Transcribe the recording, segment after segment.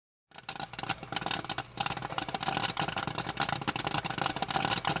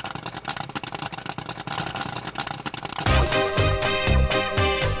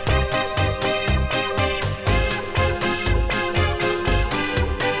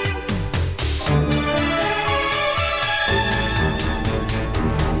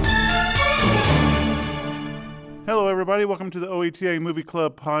everybody. Welcome to the OETA Movie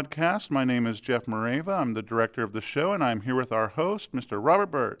Club podcast. My name is Jeff Moreva. I'm the director of the show, and I'm here with our host, Mr. Robert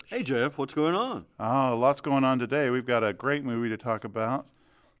Birch. Hey, Jeff. What's going on? Lots going on today. We've got a great movie to talk about,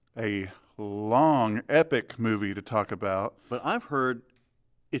 a long, epic movie to talk about. But I've heard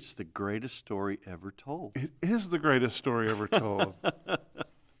it's the greatest story ever told. It is the greatest story ever told.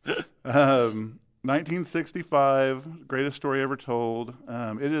 1965, greatest story ever told.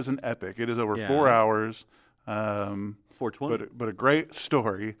 It is an epic. It is over 4 hours. 420. But a great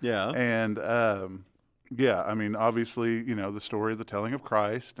story. Yeah. And I mean, obviously, you know, the story of the telling of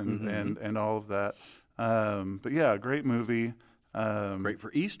Christ and all of that. But yeah, a great movie. Great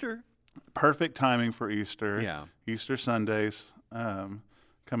for Easter. Perfect timing for Easter. Yeah. Easter Sundays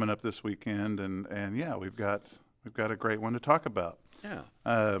coming up this weekend, and yeah, we've got a great one to talk about. Yeah.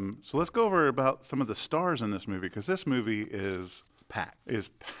 So let's go over about some of the stars in this movie, because this movie is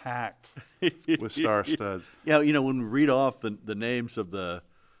packed with star studs. Yeah, you know, when we read off the names of the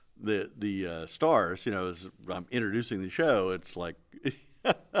stars, you know, as I'm introducing the show, it's like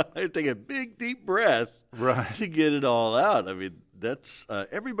I take a big deep breath to get it all out. I mean, that's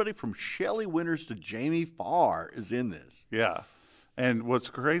everybody from Shelley Winters to Jamie Farr is in this. Yeah. And what's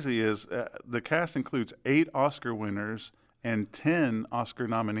crazy is the cast includes 8 Oscar winners and 10 Oscar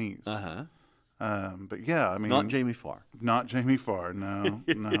nominees. But yeah, I mean, not Jamie Farr. Not Jamie Farr. No,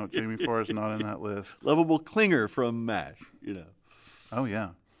 Jamie Farr is not in that list. Lovable Klinger from MASH. You know. Oh yeah,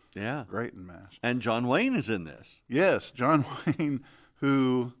 yeah, great in MASH. And John Wayne is in this. Yes, John Wayne,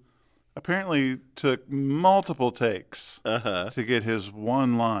 who apparently took multiple takes to get his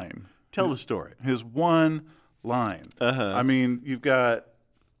one line. Tell the story. His one line. I mean, you've got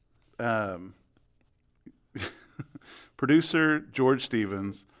producer George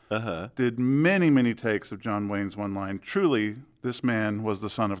Stevens did many takes of John Wayne's one line. Truly, this man was the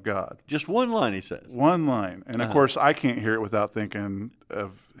Son of God. Just one line, he says. One line. And, of course, I can't hear it without thinking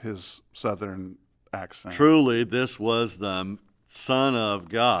of his Southern accent. Truly, this was the Son of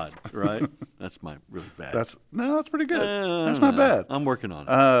God, right? That's my really bad. That's pretty good. That's not bad. I'm working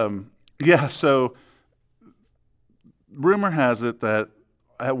on it. Yeah, so rumor has it that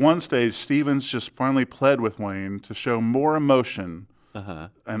at one stage, Stevens just finally pled with Wayne to show more emotion,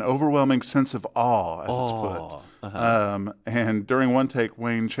 an overwhelming sense of awe, as it's put. And during one take,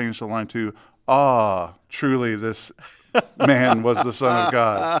 Wayne changed the line to, truly this man was the Son of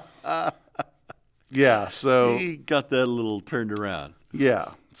God. Yeah, so he got that a little turned around.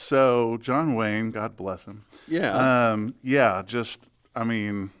 Yeah, so John Wayne, God bless him. Yeah. I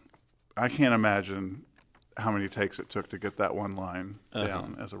mean, I can't imagine how many takes it took to get that one line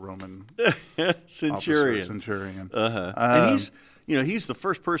down as a Roman centurion. And he's the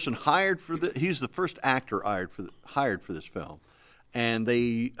first person hired for he's the first actor hired for this film, and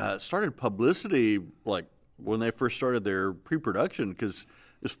they started publicity like when they first started their pre-production, because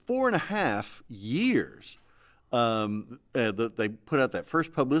it's 4.5 years that they put out that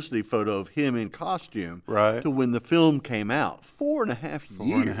first publicity photo of him in costume to when the film came out. 4.5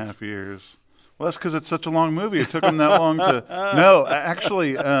 years. 4.5 years. Well, that's because it's such a long movie. It took them that long to... No,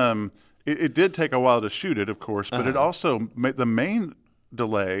 actually, it did take a while to shoot it, of course, but it also... The main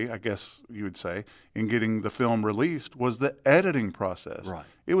delay, I guess you would say, in getting the film released was the editing process. Right.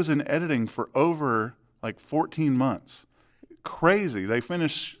 It was in editing for over, 14 months. Crazy. They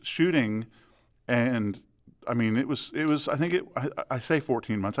finished shooting, and... I mean, it was. I say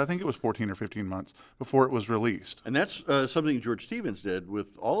 14 months. I think it was 14 or 15 months before it was released. And that's something George Stevens did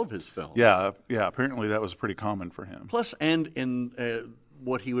with all of his films. Yeah. Apparently, that was pretty common for him. Plus, and in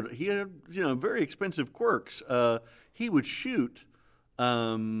he had very expensive quirks. He would shoot,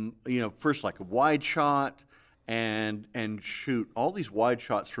 first like a wide shot, and shoot all these wide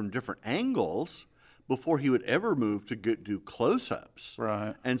shots from different angles before he would ever move to do close-ups.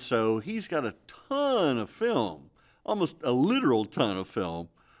 Right. And so he's got a ton of film, almost a literal ton of film,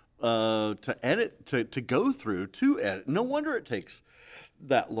 to edit, to go through, to edit. No wonder it takes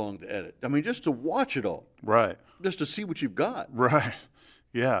that long to edit. I mean, just to watch it all. Right. Just to see what you've got. Right.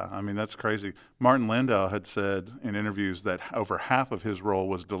 Yeah, I mean, that's crazy. Martin Landau had said in interviews that over half of his role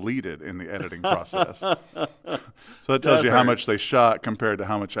was deleted in the editing process. So that tells you how much they shot compared to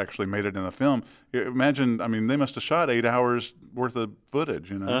how much actually made it in the film. Imagine, I mean, they must have shot 8 hours worth of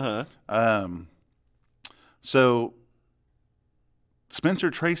footage, So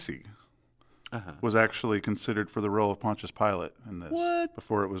Spencer Tracy was actually considered for the role of Pontius Pilate in this. What?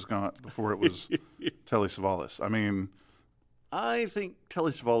 Before it was Telly Savalas. I mean... I think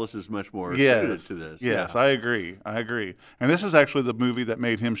Telly Savalas is much more suited to this. Yes, yeah. I agree. And this is actually the movie that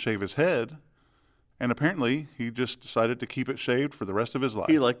made him shave his head. And apparently, he just decided to keep it shaved for the rest of his life.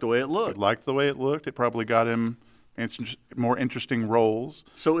 He liked the way it looked. He liked the way it looked. It probably got him more interesting roles.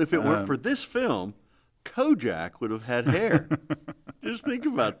 So if it weren't for this film, Kojak would have had hair. Just think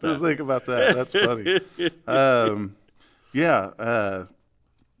about that. Just think about that. That's funny.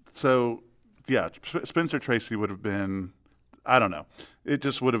 So, Spencer Tracy would have been, I don't know. It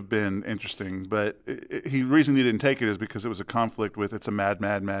just would have been interesting. But the reason he didn't take it is because it was a conflict with It's a Mad,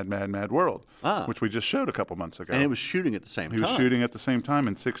 Mad, Mad, Mad, Mad World, which we just showed a couple months ago. And it was shooting at the same time. He was shooting at the same time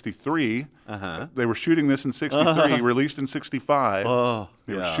in 63. They were shooting this in 63, released in 65.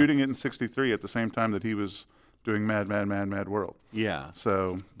 They were shooting it in 63 at the same time that he was doing Mad, Mad, Mad, Mad World. Yeah.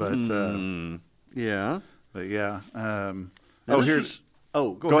 So, but... yeah. But, yeah. Here's...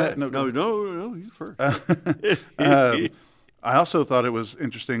 Oh, go ahead. No, you first. I also thought it was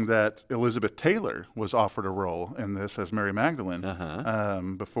interesting that Elizabeth Taylor was offered a role in this as Mary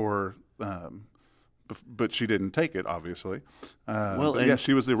Magdalene before, but she didn't take it, obviously.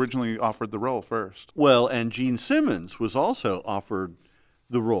 She was originally offered the role first. Well, and Gene Simmons was also offered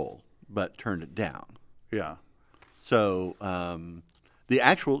the role, but turned it down. Yeah. So the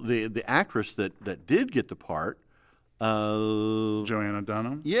actress that did get the part, Joanna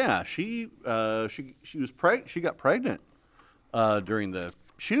Dunham. Yeah, she got pregnant during the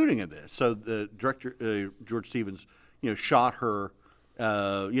shooting of this. So the director George Stevens, shot her,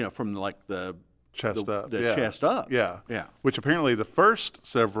 from like the chest up, chest up. Yeah. Which apparently the first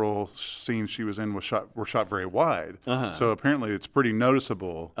several scenes she was in were shot very wide. So apparently it's pretty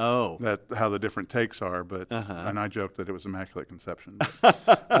noticeable. That how the different takes are. But and I joked that it was Immaculate Conception.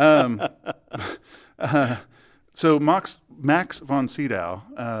 So Max von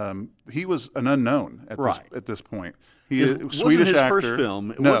Sydow, he was an unknown at this point. He is a Swedish his actor. First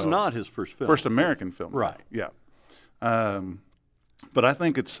film. It was not his first film. First American film. Right. Yeah. But I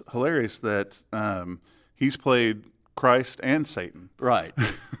think it's hilarious that he's played Christ and Satan. Right.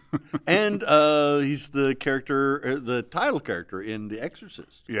 And he's the title character in The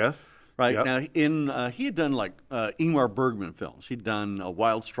Exorcist. Yes. Right. Yep. Now, he had done like Ingmar Bergman films. He'd done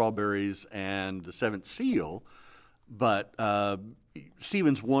Wild Strawberries and The Seventh Seal, but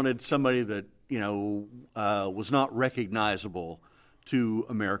Stevens wanted somebody that was not recognizable to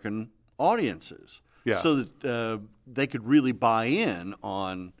American audiences, so that they could really buy in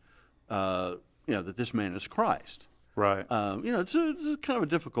on that this man is Christ. Right. It's a kind of a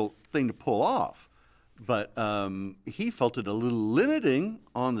difficult thing to pull off. But he felt it a little limiting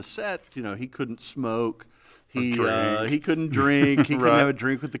on the set. He couldn't smoke. He couldn't drink. He couldn't have a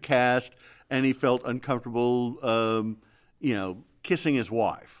drink with the cast, and he felt uncomfortable. Kissing his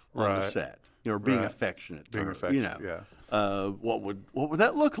wife on the set. Or being affectionate to her. What would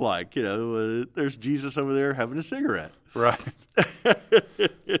that look like? There's Jesus over there having a cigarette. Right.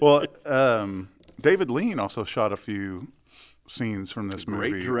 Well, David Lean also shot a few scenes from this movie.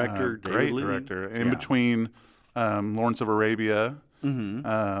 Great director, David Lean. Director. In between Lawrence of Arabia and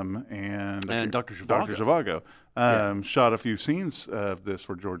Dr. Zhivago. Shot a few scenes of this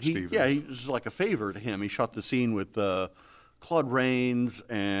for George Stevens. Yeah, he was like a favor to him. He shot the scene with Claude Rains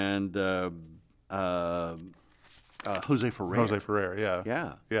and Jose Ferrer.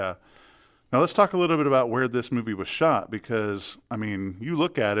 Yeah. Now let's talk a little bit about where this movie was shot, because you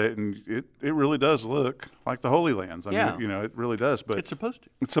look at it and it really does look like the Holy Lands. I mean, it really does. But it's supposed to.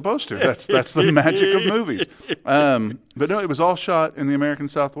 It's supposed to. That's the magic of movies. But no, it was all shot in the American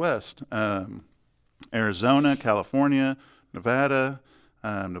Southwest: Arizona, California, Nevada,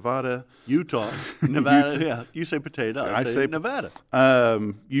 Utah, Nevada. Yeah, you say potato. I say Nevada.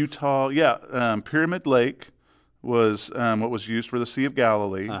 Utah. Pyramid Lake was what was used for the Sea of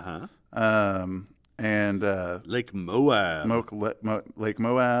Galilee. And Lake Moab. Lake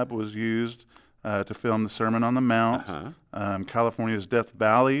Moab was used to film the Sermon on the Mount. California's Death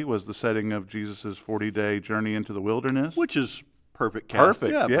Valley was the setting of Jesus' 40-day journey into the wilderness, which is perfect.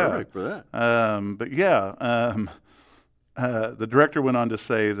 Perfect for that. The director went on to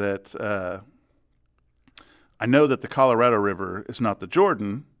say that I know that the Colorado River is not the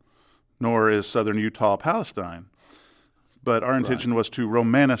Jordan, nor is southern Utah Palestine, but our intention was to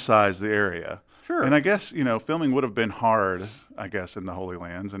romanticize the area. Sure. And I guess, filming would have been hard, in the Holy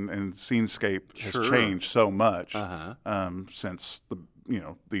Lands, and scenescape has changed so much since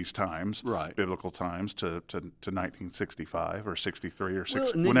these times, biblical times, to 1965 or 63 or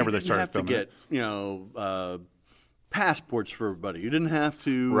 60, whenever they started filming. You didn't have to get, passports for everybody. You didn't have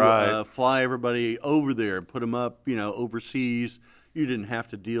to fly everybody over there and put them up, overseas. You didn't have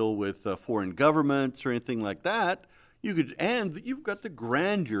to deal with foreign governments or anything like that. And you've got the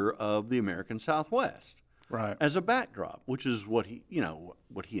grandeur of the American Southwest as a backdrop, which is what he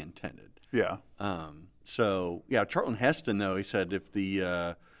intended. Yeah. Charlton Heston, though, he said if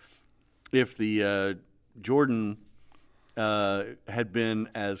the Jordan had been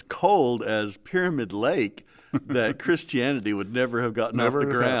as cold as Pyramid Lake, that Christianity would never have gotten off the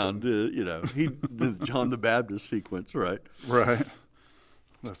ground. The John the Baptist sequence, right? Right.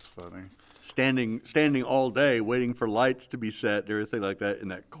 That's funny. Standing all day waiting for lights to be set and everything like that in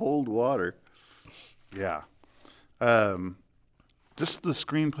that cold water. Yeah. Just the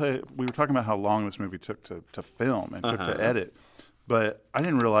screenplay. We were talking about how long this movie took to film and took to edit, but I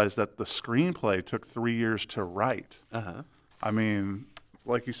didn't realize that the screenplay took 3 years to write. I mean,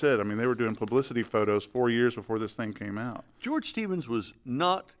 like you said, they were doing publicity photos 4 years before this thing came out. George Stevens was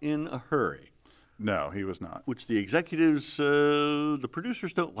not in a hurry. No, he was not. Which the executives, the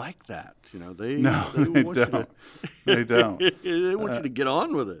producers don't like that. They don't. They don't. They want you to get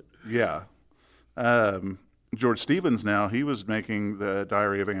on with it. Yeah. George Stevens now, he was making the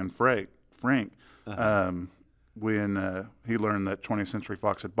Diary of Anne Frank when he learned that 20th Century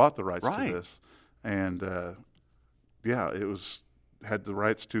Fox had bought the rights to this. And, it had the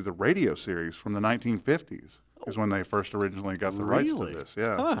rights to the radio series from the 1950s is when they first originally got the rights to this.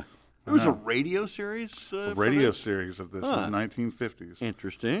 Yeah. Huh. There was a radio series? A radio series of this in the 1950s.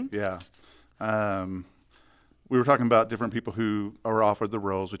 Interesting. Yeah. We were talking about different people who are offered the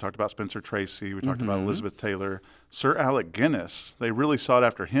roles. We talked about Spencer Tracy. We talked about Elizabeth Taylor. Sir Alec Guinness, they really sought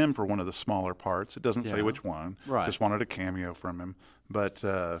after him for one of the smaller parts. It doesn't say which one. Right. Just wanted a cameo from him. But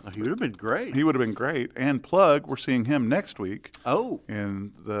he would have been great. He would have been great. And Plug, we're seeing him next week. Oh.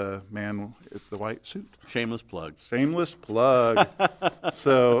 In The Man with the White Suit. Shameless plugs. Shameless plug.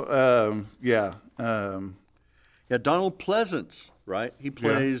 So, yeah, Donald Pleasance, right? He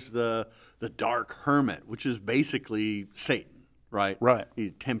plays the Dark Hermit, which is basically Satan, right? Right.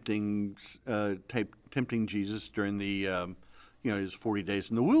 He's tempting Jesus during the his 40 days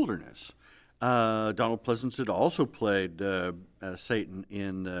in the wilderness. Donald Pleasance had also played Satan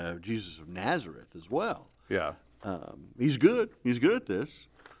in Jesus of Nazareth as well. Yeah. He's good. He's good at this.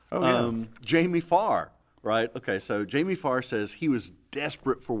 Oh, yeah. Jamie Farr, right? Okay, so Jamie Farr says he was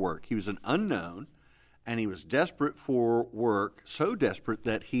desperate for work. He was an unknown, and he was desperate for work, so desperate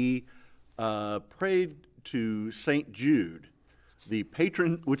that he prayed to St. Jude,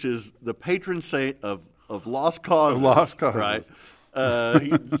 which is the patron saint of lost causes. Lost causes. Right? He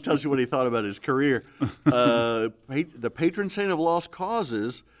tells you what he thought about his career. The patron saint of lost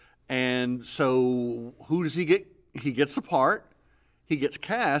causes, and so who does he get? He gets the part. He gets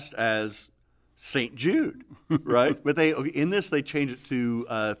cast as St. Jude, right? But in this they change it to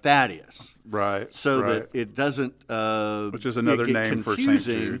Thaddeus, right? So that it doesn't, which is another name confusing. for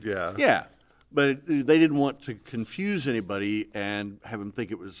St. Jude. Yeah, yeah. But they didn't want to confuse anybody and have him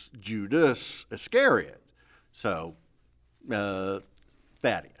think it was Judas Iscariot. So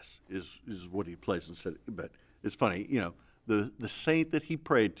Thaddeus is what he plays instead. But it's funny, the saint that he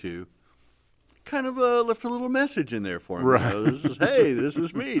prayed to kind of left a little message in there for him. Right. This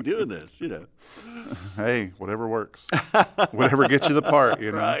is me doing this. Hey, whatever works, whatever gets you the part.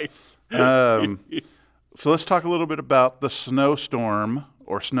 Right. So let's talk a little bit about the snowstorm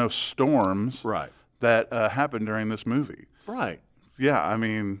or snowstorms, right, that happened during this movie. Right. Yeah,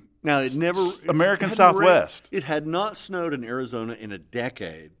 now it never American Southwest. It had not snowed in Arizona in a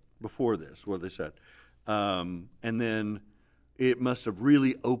decade before this, what they said, and then it must have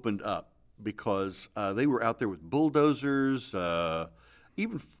really opened up because they were out there with bulldozers,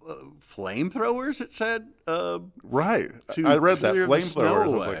 even flamethrowers. It said, right. I read that flamethrowers. I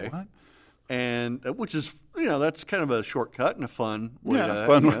was like, what? And which is, that's kind of a shortcut and a fun way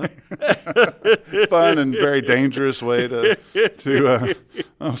fun and very dangerous way to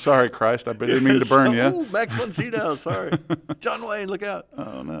oh, sorry, Christ, I didn't mean to burn you. Oh, Max von Sydow, sorry. John Wayne, look out.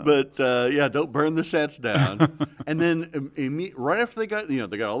 Oh, no. But, don't burn the sets down. And then right after they got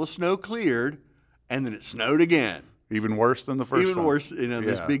all the snow cleared, and then it snowed again. Even worse than the first Even time. worse,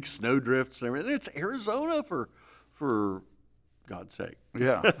 these big snow drifts and everything. It's Arizona for God's sake.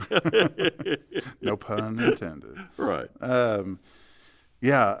 Yeah. No pun intended. Right.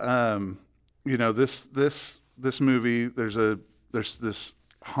 This movie, there's this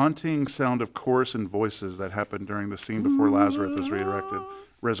haunting sound of chorus and voices that happened during the scene before Lazarus is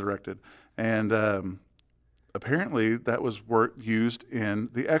resurrected. And apparently that was used in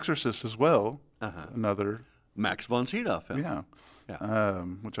The Exorcist as well. Another Max von Sydow film. Yeah.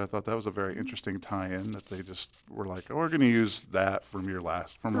 Which I thought that was a very interesting tie-in that they just were like, oh, we're going to use that from one of your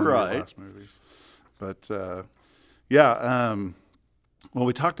last movies. But well,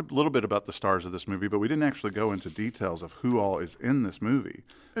 we talked a little bit about the stars of this movie, but we didn't actually go into details of who all is in this movie.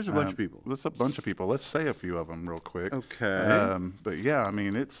 There's a bunch of people. There's a bunch of people. Let's say a few of them real quick. Okay. But yeah,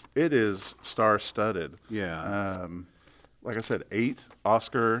 it is star-studded. Yeah. Like I said, 8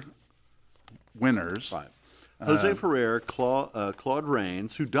 Oscar Winters. Right. Jose Ferrer, Claude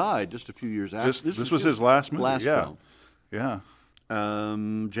Rains, who died just a few years after. This was his last movie. Last film. Yeah.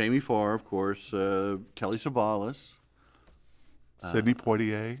 Jamie Farr, of course. Kelly Savalas. Sidney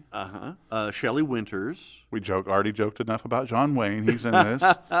Poitier. Shelley Winters. We already joked enough about John Wayne. He's in this.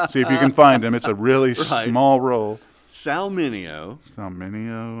 See if you can find him. It's a really small role. Sal Mineo.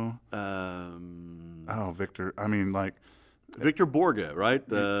 Victor. I mean, like. Victor Borga, right?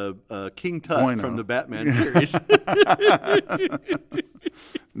 King Tut Bueno. from the Batman series.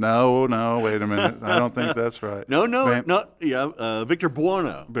 No, wait a minute. I don't think that's right. No. Victor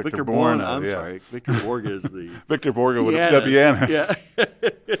Buono. Victor Buono, I'm sorry. Victor Borga is the... Victor Borga with Yanis. Yeah.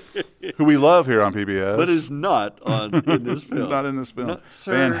 Who we love here on PBS. But is not in this film. Not in this film. No,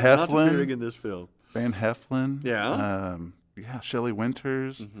 sir, Van Heflin. not appearing in this film. Van Heflin. Yeah. Shelley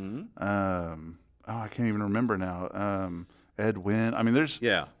Winters. Mm-hmm. I can't even remember now. Ed Wynn. I mean, there's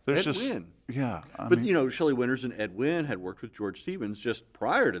Ed just Wynn. Yeah. Shelley Winters and Ed Wynn had worked with George Stevens just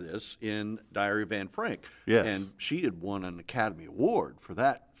prior to this in Diary of Anne Frank. Yes. And she had won an Academy Award for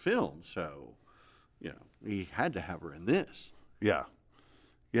that film, so he had to have her in this. Yeah.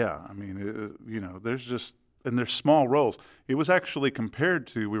 I mean, there's just and there's small roles. It was actually compared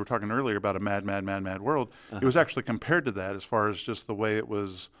to, we were talking earlier about a Mad World. It was actually compared to that as far as just the way it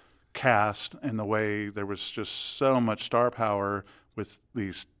was cast and the way there was just so much star power with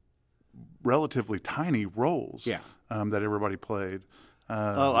these relatively tiny roles that everybody played.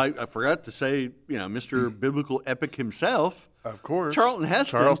 I forgot to say, Mr. Biblical Epic himself. Of course. Charlton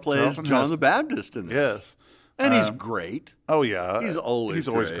Heston plays John the Baptist in this. Yes. And he's great. Oh, yeah. He's always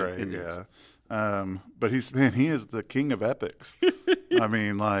great, yeah. But he is the king of epics. I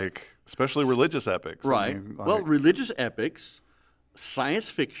mean, like, especially religious epics. Right. I mean, well, religious epics, science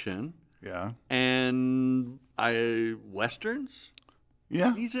fiction, and westerns.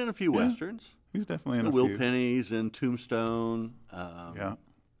 Yeah. He's in a few westerns. He's definitely in a Will few. Penny's in Tombstone. Yeah.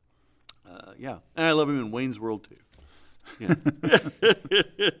 And I love him in Wayne's World, too. Yeah.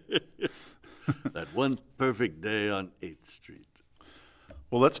 That one perfect day on 8th Street.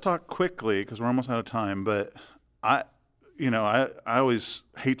 Well, let's talk quickly because we're almost out of time. But I always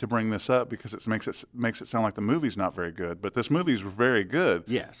hate to bring this up because it makes it sound like the movie's not very good. But this movie's very good.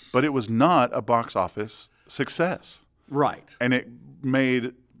 Yes. But it was not a box office success. Right. And it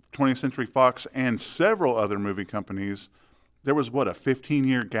made 20th Century Fox and several other movie companies. There was a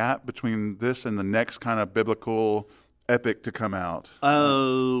 15-year gap between this and the next kind of biblical epic to come out.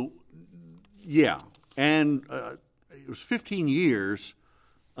 Yeah. And it was 15 years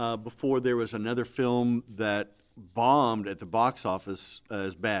before there was another film that bombed at the box office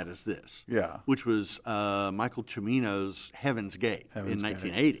as bad as this. Yeah. Which was Michael Cimino's Heaven's Gate in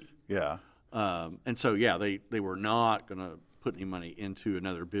 1980. Yeah. And so, they were not going to put any money into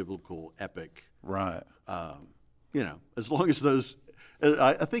another biblical epic. Right. As long as those...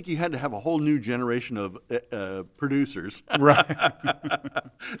 I think you had to have a whole new generation of producers. Right.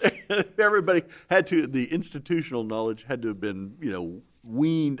 Everybody had to, the institutional knowledge had to have been,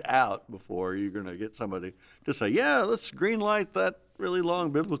 weaned out before you're going to get somebody to say, yeah, let's green light that really long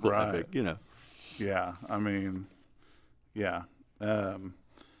biblical epic, Yeah. I mean, yeah.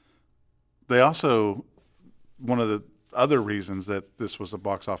 They also, one of the other reasons that this was a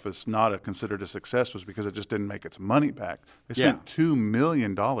box office considered a success was because it just didn't make its money back. They spent $2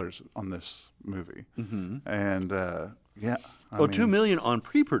 million on this movie, and $2 million on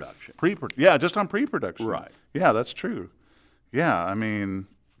pre-production. Just on pre-production. Right. Yeah, that's true. Yeah, I mean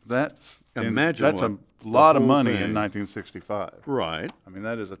that's a lot of money in 1965. Right. I mean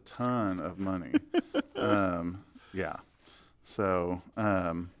that is a ton of money. Yeah. So.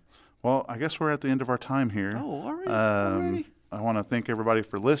 Well, I guess we're at the end of our time here. Oh, all right. I want to thank everybody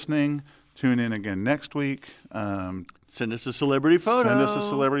for listening. Tune in again next week. Send us a celebrity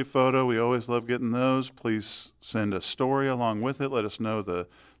photo. We always love getting those. Please send a story along with it. Let us know the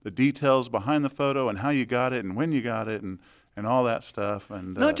details behind the photo and how you got it and when you got it and all that stuff.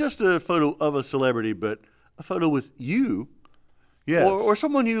 And not just a photo of a celebrity, but a photo with you. Yes. Or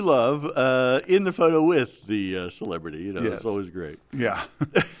someone you love in the photo with the celebrity. It's always great. Yeah.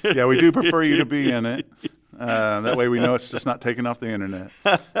 Yeah, we do prefer you to be in it. That way we know it's just not taken off the internet.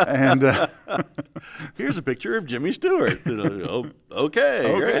 And here's a picture of Jimmy Stewart.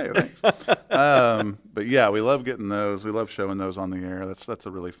 Okay, thanks. But yeah, we love getting those. We love showing those on the air. That's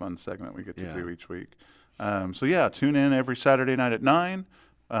a really fun segment we get to do each week. Tune in every Saturday night at 9.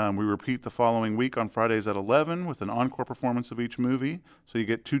 We repeat the following week on Fridays at 11 with an encore performance of each movie. So you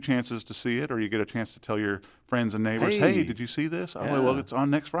get 2 chances to see it, or you get a chance to tell your friends and neighbors, hey did you see this? Oh, well, it's on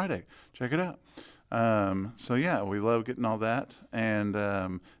next Friday. Check it out. So yeah, we love getting all that.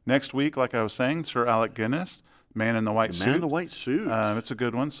 And next week, like I was saying, Sir Alec Guinness, Man in the White Suit. Man in the White Suit. It's a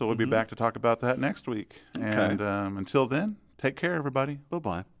good one. So we'll be back to talk about that next week. Okay. And until then, take care, everybody.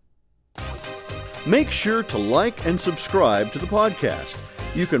 Bye-bye. Make sure to like and subscribe to the podcast.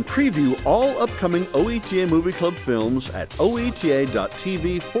 You can preview all upcoming OETA Movie Club films at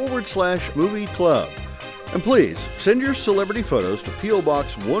oeta.tv/movie club. And please, send your celebrity photos to P.O.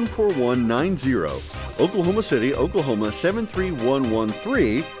 Box 14190, Oklahoma City, Oklahoma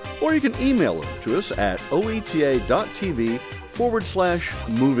 73113, or you can email them to us at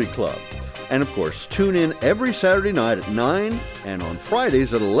oeta.tv/movie club. And of course, tune in every Saturday night at 9 and on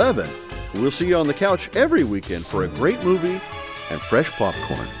Fridays at 11. We'll see you on the couch every weekend for a great movie and fresh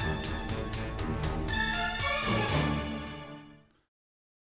popcorn.